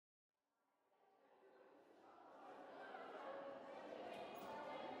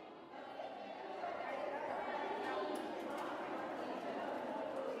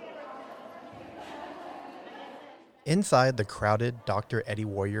Inside the crowded Dr. Eddie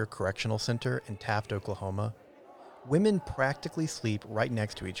Warrior Correctional Center in Taft, Oklahoma, women practically sleep right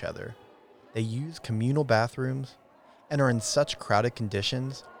next to each other. They use communal bathrooms and are in such crowded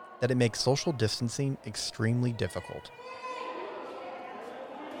conditions that it makes social distancing extremely difficult.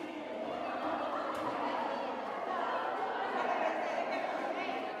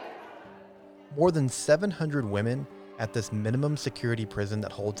 More than 700 women at this minimum security prison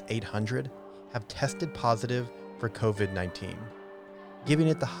that holds 800 have tested positive for COVID-19, giving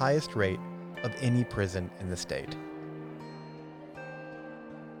it the highest rate of any prison in the state.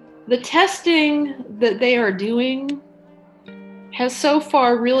 The testing that they are doing has so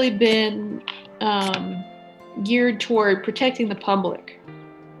far really been geared toward protecting the public,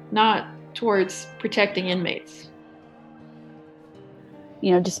 not towards protecting inmates.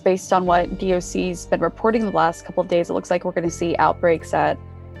 Just based on what DOC's been reporting the last couple of days, it looks like we're going to see outbreaks at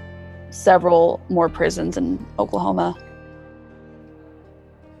several more prisons in Oklahoma.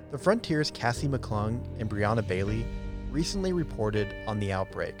 The Frontier's Cassie McClung and Brianna Bailey recently reported on the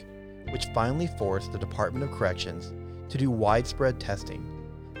outbreak, which finally forced the Department of Corrections to do widespread testing,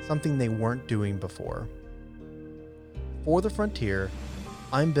 something they weren't doing before. For The Frontier,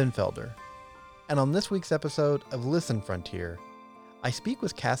 I'm Ben Felder, and on this week's episode of Listen Frontier, I speak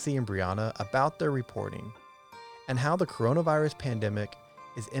with Cassie and Brianna about their reporting and how the coronavirus pandemic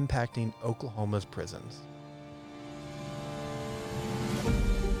is impacting Oklahoma's prisons.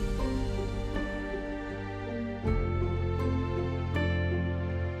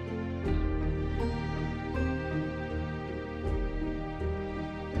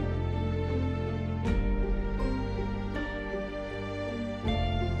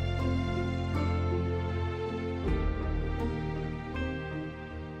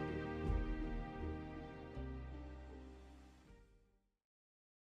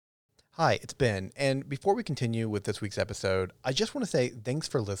 Hi, it's Ben, and before we continue with this week's episode, I just want to say thanks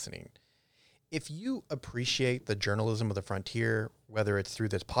for listening. If you appreciate the journalism of the Frontier, whether it's through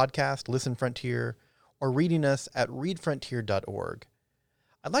this podcast, Listen Frontier, or reading us at readfrontier.org,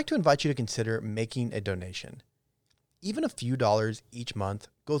 I'd like to invite you to consider making a donation. Even a few dollars each month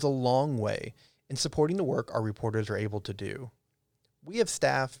goes a long way in supporting the work our reporters are able to do. We have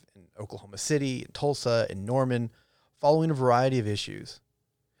staff in Oklahoma City, in Tulsa, and Norman, following a variety of issues.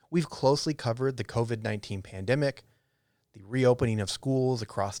 We've closely covered the COVID-19 pandemic, the reopening of schools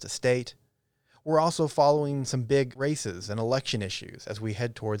across the state. We're also following some big races and election issues as we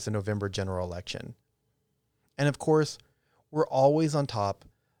head towards the November general election. And of course, we're always on top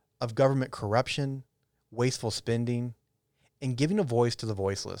of government corruption, wasteful spending, and giving a voice to the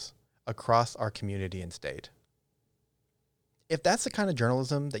voiceless across our community and state. If that's the kind of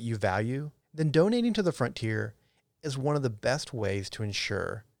journalism that you value, then donating to the Frontier is one of the best ways to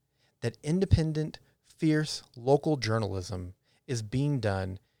ensure that independent, fierce local journalism is being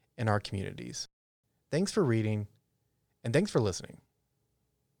done in our communities. Thanks for reading, and thanks for listening.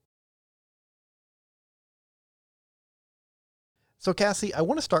 So Cassie, I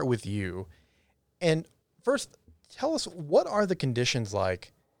want to start with you. And first, tell us, what are the conditions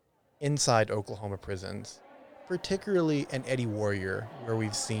like inside Oklahoma prisons, particularly in Eddie Warrior, where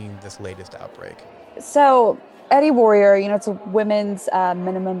we've seen this latest outbreak? So Eddie Warrior, it's a women's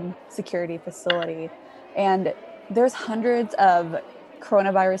minimum security facility, and there's hundreds of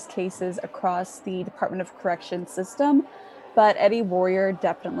coronavirus cases across the Department of Corrections system, but Eddie Warrior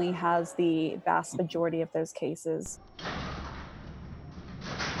definitely has the vast majority of those cases.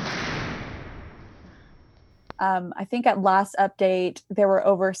 I think at last update, there were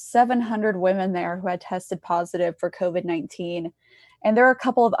over 700 women there who had tested positive for COVID-19. And there are a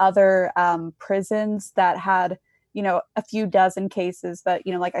couple of other prisons that had, a few dozen cases. But,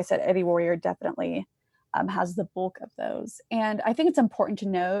 like I said, Eddie Warrior definitely has the bulk of those. And I think it's important to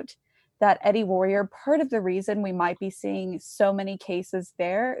note that Eddie Warrior, part of the reason we might be seeing so many cases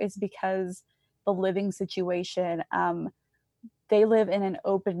there is because the living situation, they live in an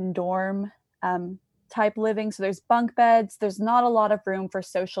open dorm type living. So there's bunk beds. There's not a lot of room for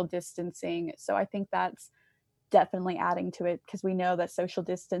social distancing. So I think that's definitely adding to it, because we know that social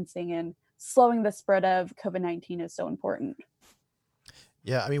distancing and slowing the spread of COVID-19 is so important.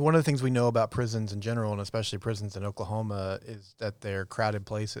 Yeah, I mean, one of the things we know about prisons in general, and especially prisons in Oklahoma, is that they're crowded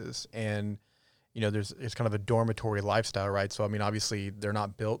places. And, it's kind of a dormitory lifestyle, right? So, I mean, obviously they're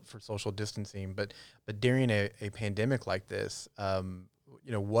not built for social distancing, but during a pandemic like this,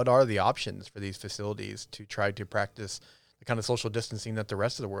 what are the options for these facilities to try to practice the kind of social distancing that the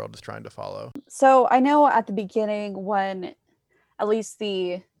rest of the world is trying to follow? So I know at the beginning, when at least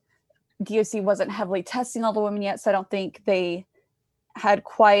the DOC wasn't heavily testing all the women yet, so I don't think they had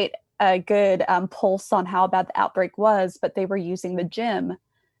quite a good pulse on how bad the outbreak was, but they were using the gym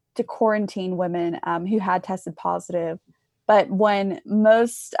to quarantine women who had tested positive. But when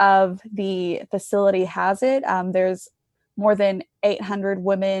most of the facility has it, there's more than 800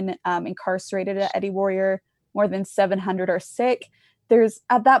 women incarcerated at Eddie Warrior, more than 700 are sick. There's,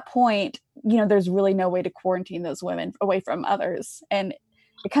 at that point, there's really no way to quarantine those women away from others. And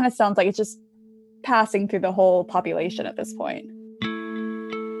it kind of sounds like it's just passing through the whole population at this point.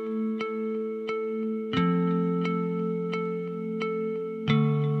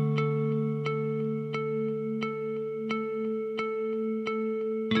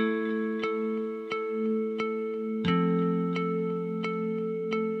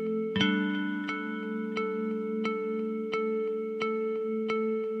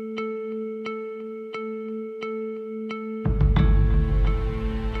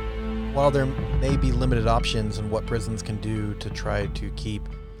 While there may be limited options in what prisons can do to try to keep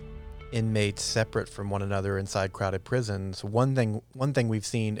inmates separate from one another inside crowded prisons, one thing we've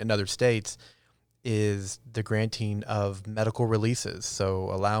seen in other states is the granting of medical releases, so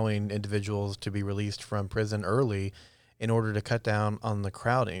allowing individuals to be released from prison early in order to cut down on the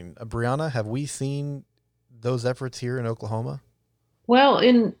crowding. Brianna, have we seen those efforts here in Oklahoma? Well,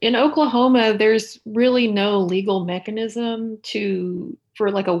 in Oklahoma, there's really no legal mechanism for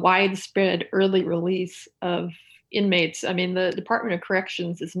like a widespread early release of inmates. I mean, the Department of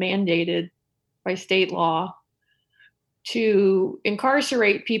Corrections is mandated by state law to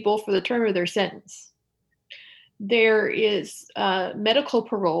incarcerate people for the term of their sentence. There is medical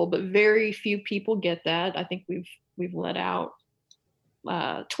parole, but very few people get that. I think we've let out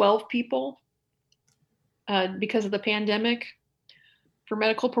 12 people because of the pandemic for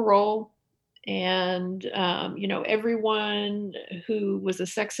medical parole. And, everyone who was a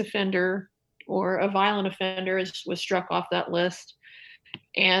sex offender or a violent offender was struck off that list.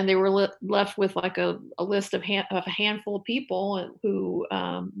 And they were left with like a list of a handful of people who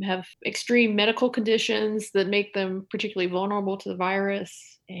have extreme medical conditions that make them particularly vulnerable to the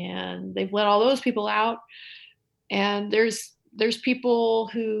virus. And they've let all those people out. And there's people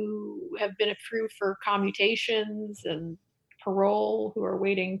who have been approved for commutations and parole who are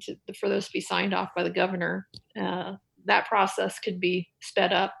waiting for those to be signed off by the governor. That process could be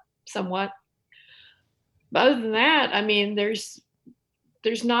sped up somewhat. But other than that, I mean, there's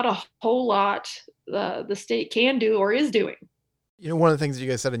not a whole lot the state can do or is doing. One of the things that you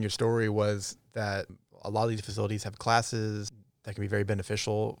guys said in your story was that a lot of these facilities have classes that can be very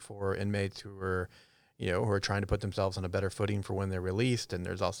beneficial for inmates who are trying to put themselves on a better footing for when they're released. And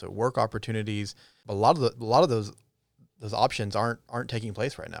there's also work opportunities. But a lot of those options aren't taking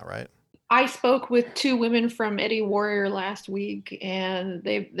place right now, right? I spoke with two women from Eddie Warrior last week, and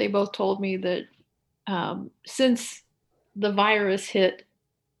they both told me that since the virus hit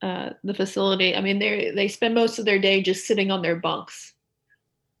the facility, I mean, they spend most of their day just sitting on their bunks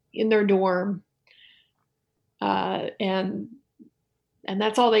in their dorm, and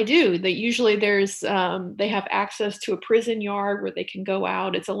that's all they do. They usually they have access to a prison yard where they can go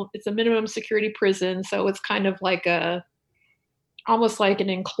out. It's a minimum security prison, so it's kind of like almost like an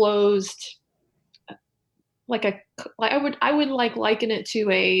enclosed, I would liken it to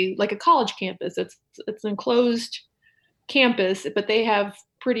a college campus. It's an enclosed campus, but they have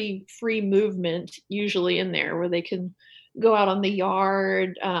pretty free movement usually in there where they can go out on the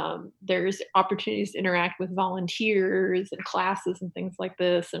yard. There's opportunities to interact with volunteers and classes and things like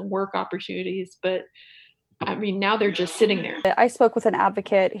this, and work opportunities. But I mean, now they're just sitting there. I spoke with an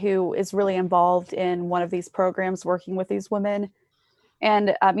advocate who is really involved in one of these programs working with these women.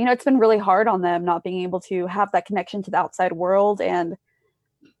 And, it's been really hard on them not being able to have that connection to the outside world. And,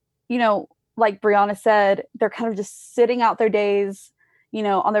 like Brianna said, they're kind of just sitting out their days,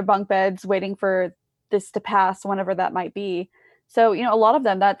 on their bunk beds, waiting for this to pass, whenever that might be. So, a lot of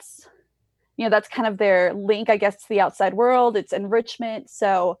them, that's kind of their link, I guess, to the outside world. It's enrichment.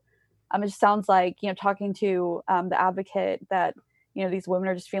 So it just sounds like, talking to the advocate that, these women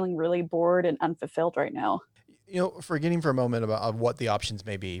are just feeling really bored and unfulfilled right now. Forgetting for a moment about what the options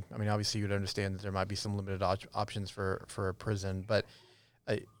may be. I mean, obviously you'd understand that there might be some limited options for a prison, but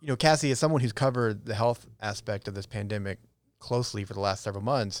Cassie, as someone who's covered the health aspect of this pandemic closely for the last several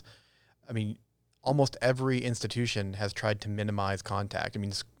months, I mean, almost every institution has tried to minimize contact. I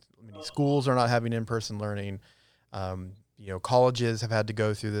mean, schools are not having in-person learning. Colleges have had to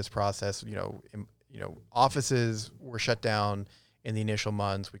go through this process. Offices were shut down in the initial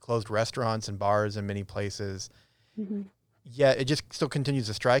months. We closed restaurants and bars in many places. Mm-hmm. Yet it just still continues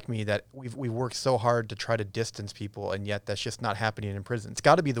to strike me that we've worked so hard to try to distance people, and yet that's just not happening in prison. It's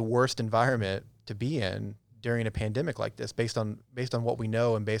got to be the worst environment to be in during a pandemic like this, based on what we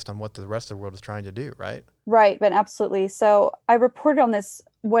know and based on what the rest of the world is trying to do, right? Right, but absolutely. So I reported on this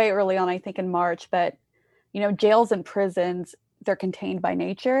way early on, I think in March, but jails and prisons, they're contained by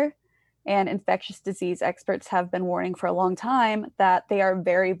nature, and infectious disease experts have been warning for a long time that they are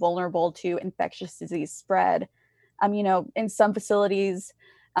very vulnerable to infectious disease spread. In some facilities,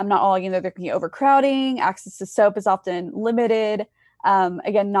 not all, there can be overcrowding, access to soap is often limited.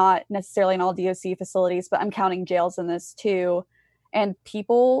 Again, not necessarily in all DOC facilities, but I'm counting jails in this too. And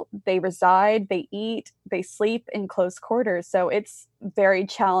people, they reside, they eat, they sleep in close quarters. So it's very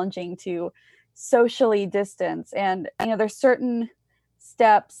challenging to socially distance. And, there's certain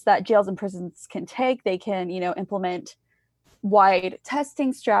steps that jails and prisons can take. They can, implement wide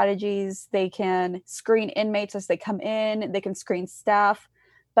testing strategies. They can screen inmates as they come in. They can screen staff,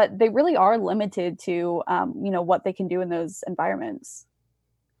 but they really are limited to, what they can do in those environments.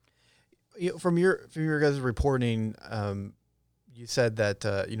 From your guys' reporting, you said that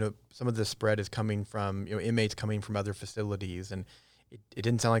some of the spread is coming from inmates coming from other facilities, and it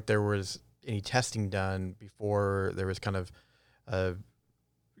didn't sound like there was any testing done before there was kind of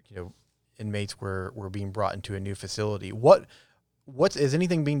inmates were being brought into a new facility. Is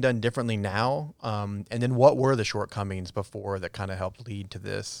anything being done differently now? And then what were the shortcomings before that kind of helped lead to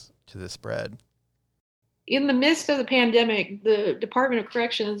this spread? In the midst of the pandemic, the Department of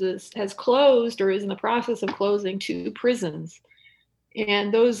Corrections has closed or is in the process of closing 2 prisons,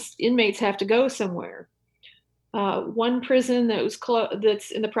 and those inmates have to go somewhere. One prison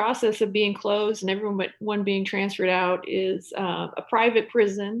that's in the process of being closed and everyone being transferred out is a private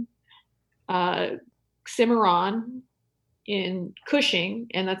prison, Cimarron in Cushing,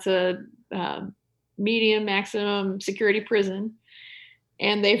 and that's a medium maximum security prison.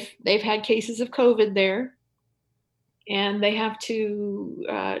 And they've had cases of COVID there, and they have to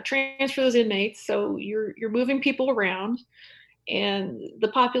transfer those inmates. So you're moving people around, and the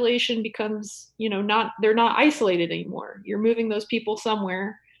population becomes, they're not isolated anymore. You're moving those people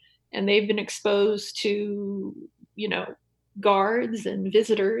somewhere, and they've been exposed to, guards and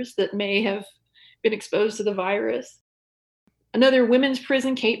visitors that may have been exposed to the virus. Another women's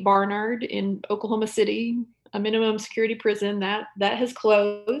prison, Kate Barnard in Oklahoma City, a minimum security prison that has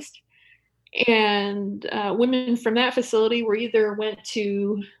closed. And women from that facility went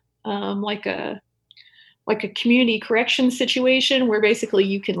to like a community correction situation where basically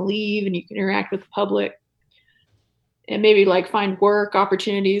you can leave and you can interact with the public and maybe find work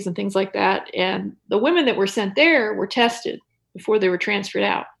opportunities and things like that. And the women that were sent there were tested before they were transferred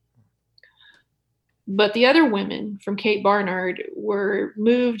out. But the other women from Kate Barnard were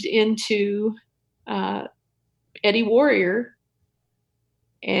moved into Eddie Warrior,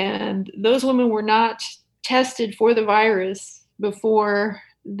 and those women were not tested for the virus before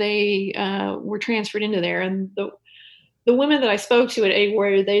they were transferred into there. And the women that I spoke to at Eddie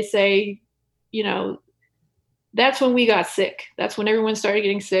Warrior, they say, that's when we got sick. That's when everyone started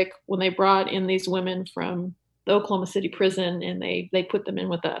getting sick, when they brought in these women from the Oklahoma City prison and they put them in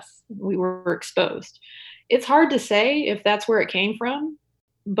with us. We were exposed. It's hard to say if that's where it came from,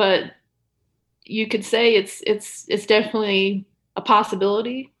 but you could say it's definitely a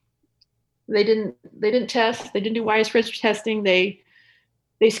possibility. They didn't test. They didn't do widespread testing. They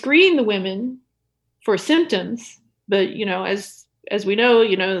screened the women for symptoms, but as we know,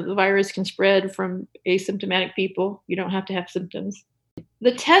 the virus can spread from asymptomatic people. You don't have to have symptoms.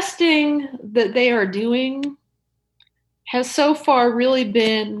 The testing that they are doing has so far really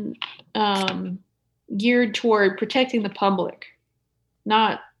been geared toward protecting the public,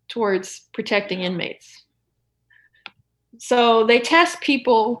 not towards protecting inmates. So they test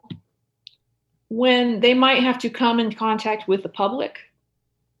people when they might have to come in contact with the public.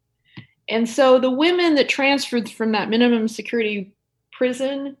 And so the women that transferred from that minimum security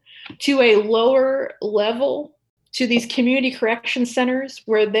prison to a lower level, to these community correction centers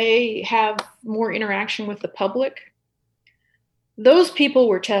where they have more interaction with the public, those people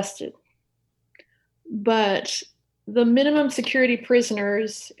were tested. But the minimum security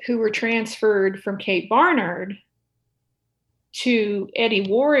prisoners who were transferred from Kate Barnard to Eddie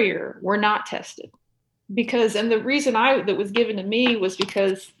Warrior were not tested. And the reason that was given to me was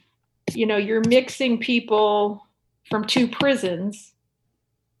because, you're mixing people from 2 prisons.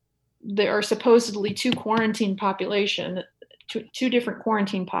 There are supposedly 2 quarantine population, two different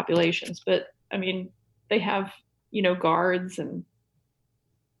quarantine populations. But I mean, they have, guards and,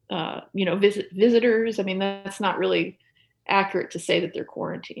 visitors. I mean, that's not really accurate to say that they're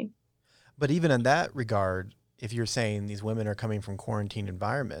quarantined. But even in that regard, if you're saying these women are coming from quarantine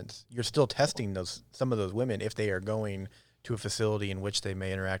environments, you're still testing some of those women if they are going to a facility in which they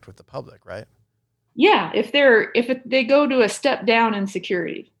may interact with the public, right? Yeah, if they go to a step down in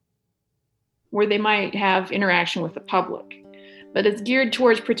security, where they might have interaction with the public, but it's geared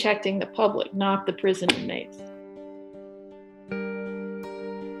towards protecting the public, not the prison inmates.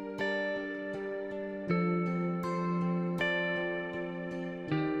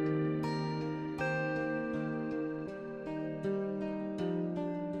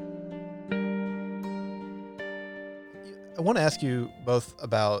 I want to ask you both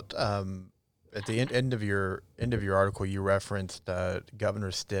about at the end of your article, you referenced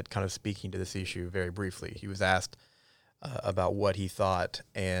Governor Stitt kind of speaking to this issue very briefly. He was asked about what he thought,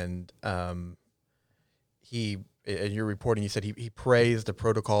 and he, in your reporting, you said he praised the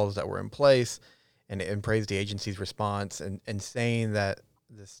protocols that were in place and praised the agency's response, and saying that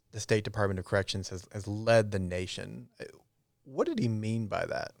the State Department of Corrections has led the nation. What did he mean by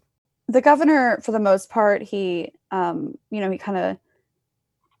that? The governor, for the most part, he he kind of,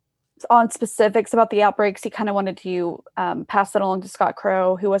 on specifics about the outbreaks, he kind of wanted to pass that along to Scott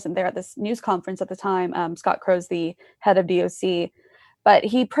Crow, who wasn't there at this news conference at the time. Scott Crow's the head of DOC, but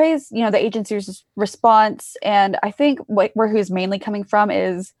he praised, the agency's response. And I think where he was mainly coming from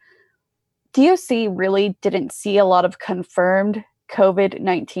is DOC really didn't see a lot of confirmed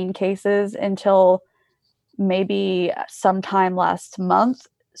COVID-19 cases until maybe sometime last month.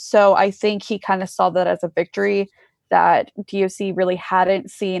 So I think he kind of saw that as a victory, that DOC really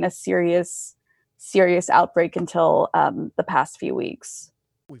hadn't seen a serious outbreak until the past few weeks.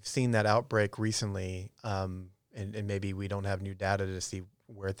 We've seen that outbreak recently, and maybe we don't have new data to see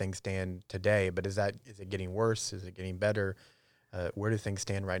where things stand today, but is it getting worse? Is it getting better? Where do things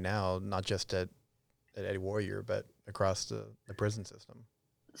stand right now, not just at Eddie Warrior, but across the prison system?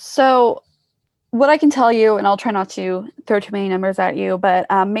 So what I can tell you, and I'll try not to throw too many numbers at you, but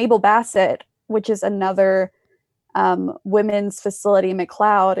Mabel Bassett, which is another women's facility in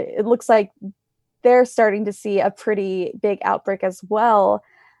McLeod, it looks like they're starting to see a pretty big outbreak as well.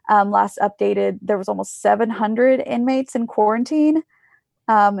 Last updated, there was almost 700 inmates in quarantine.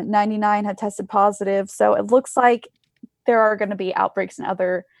 99 had tested positive. So it looks like there are going to be outbreaks in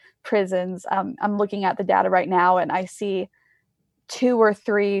other prisons. I'm looking at the data right now, and I see 2 or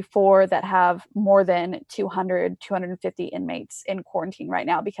 3, 4 that have more than 250 inmates in quarantine right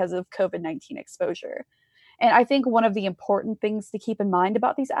now because of COVID-19 exposure. And I think one of the important things to keep in mind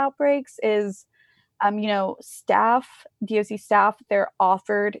about these outbreaks is, staff, DOC staff, they're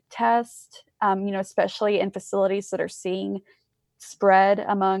offered tests, especially in facilities that are seeing spread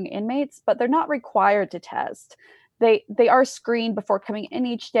among inmates, but they're not required to test. They are screened before coming in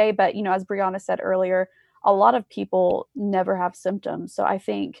each day, but, as Brianna said earlier, a lot of people never have symptoms. So I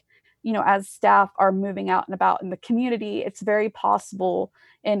think, as staff are moving out and about in the community, it's very possible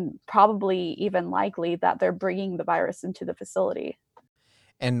and probably even likely that they're bringing the virus into the facility.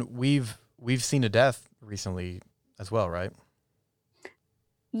 And we've seen a death recently as well, right?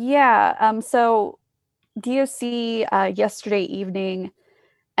 Yeah. So DOC yesterday evening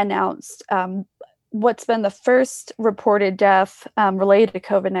announced what's been the first reported death related to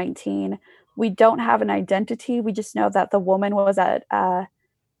COVID-19. We don't have an identity. We just know that the woman was at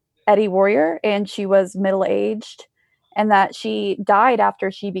Eddie Warrior, and she was middle-aged, and that she died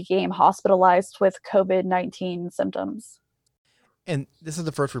after she became hospitalized with COVID-19 symptoms. And this is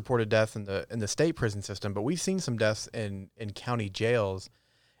the first reported death in the state prison system, but we've seen some deaths in county jails.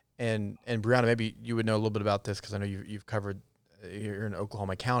 And Brianna, maybe you would know a little bit about this because I know you've covered here in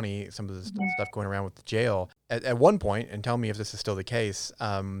Oklahoma County some of the stuff going around with the jail. At one point, and tell me if this is still the case,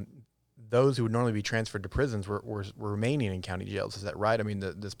 those who would normally be transferred to prisons were remaining in county jails. Is that right? I mean,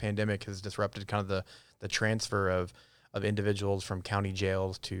 this pandemic has disrupted kind of the transfer of individuals from county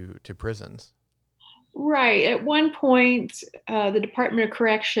jails to prisons. Right. At one point, the Department of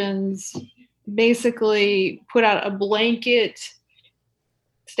Corrections basically put out a blanket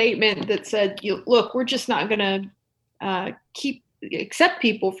statement that said, look, we're just not going to accept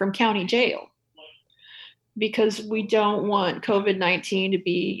people from county jail because we don't want COVID-19 to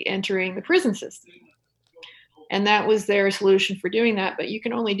be entering the prison system. And that was their solution for doing that. But you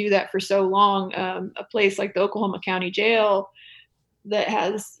can only do that for so long. A place like the Oklahoma County Jail that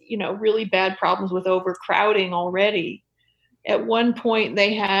has, really bad problems with overcrowding already. At one point,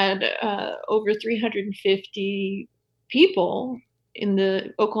 they had over 350 people in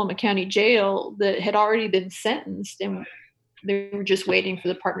the Oklahoma County Jail that had already been sentenced, and they were just waiting for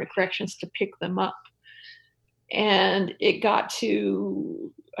the Department of Corrections to pick them up. And it got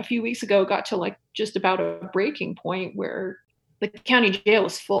to, a few weeks ago, like just about a breaking point where the county jail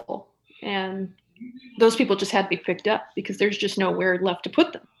was full, and those people just had to be picked up because there's just nowhere left to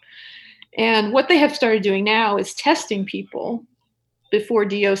put them. And what they have started doing now is testing people before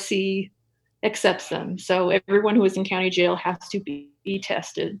DOC accepts them. So everyone who is in county jail has to be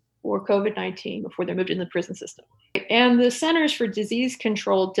tested for COVID-19 before they're moved into the prison system. And the Centers for Disease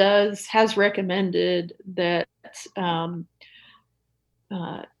Control has recommended that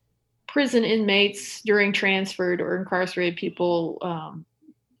prison inmates during transferred or incarcerated people,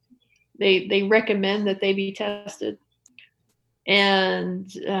 they recommend that they be tested,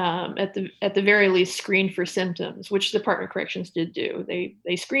 and at the very least screen for symptoms, which the Department of Corrections did do.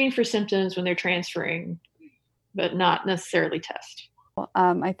 They screen for symptoms when they're transferring, but not necessarily test.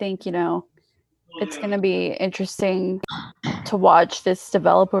 I think, it's going to be interesting to watch this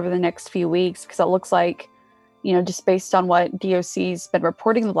develop over the next few weeks, because it looks like, just based on what DOC's been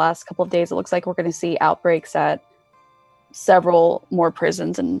reporting the last couple of days, it looks like we're going to see outbreaks at several more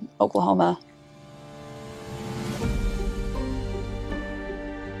prisons in Oklahoma.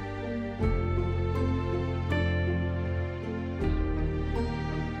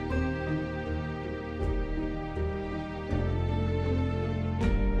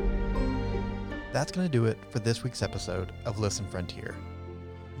 That's going to do it for this week's episode of Listen Frontier.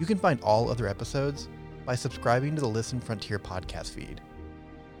 You can find all other episodes by subscribing to the Listen Frontier podcast feed.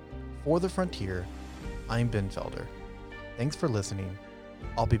 For The Frontier, I'm Ben Felder. Thanks for listening.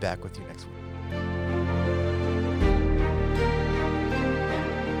 I'll be back with you next week.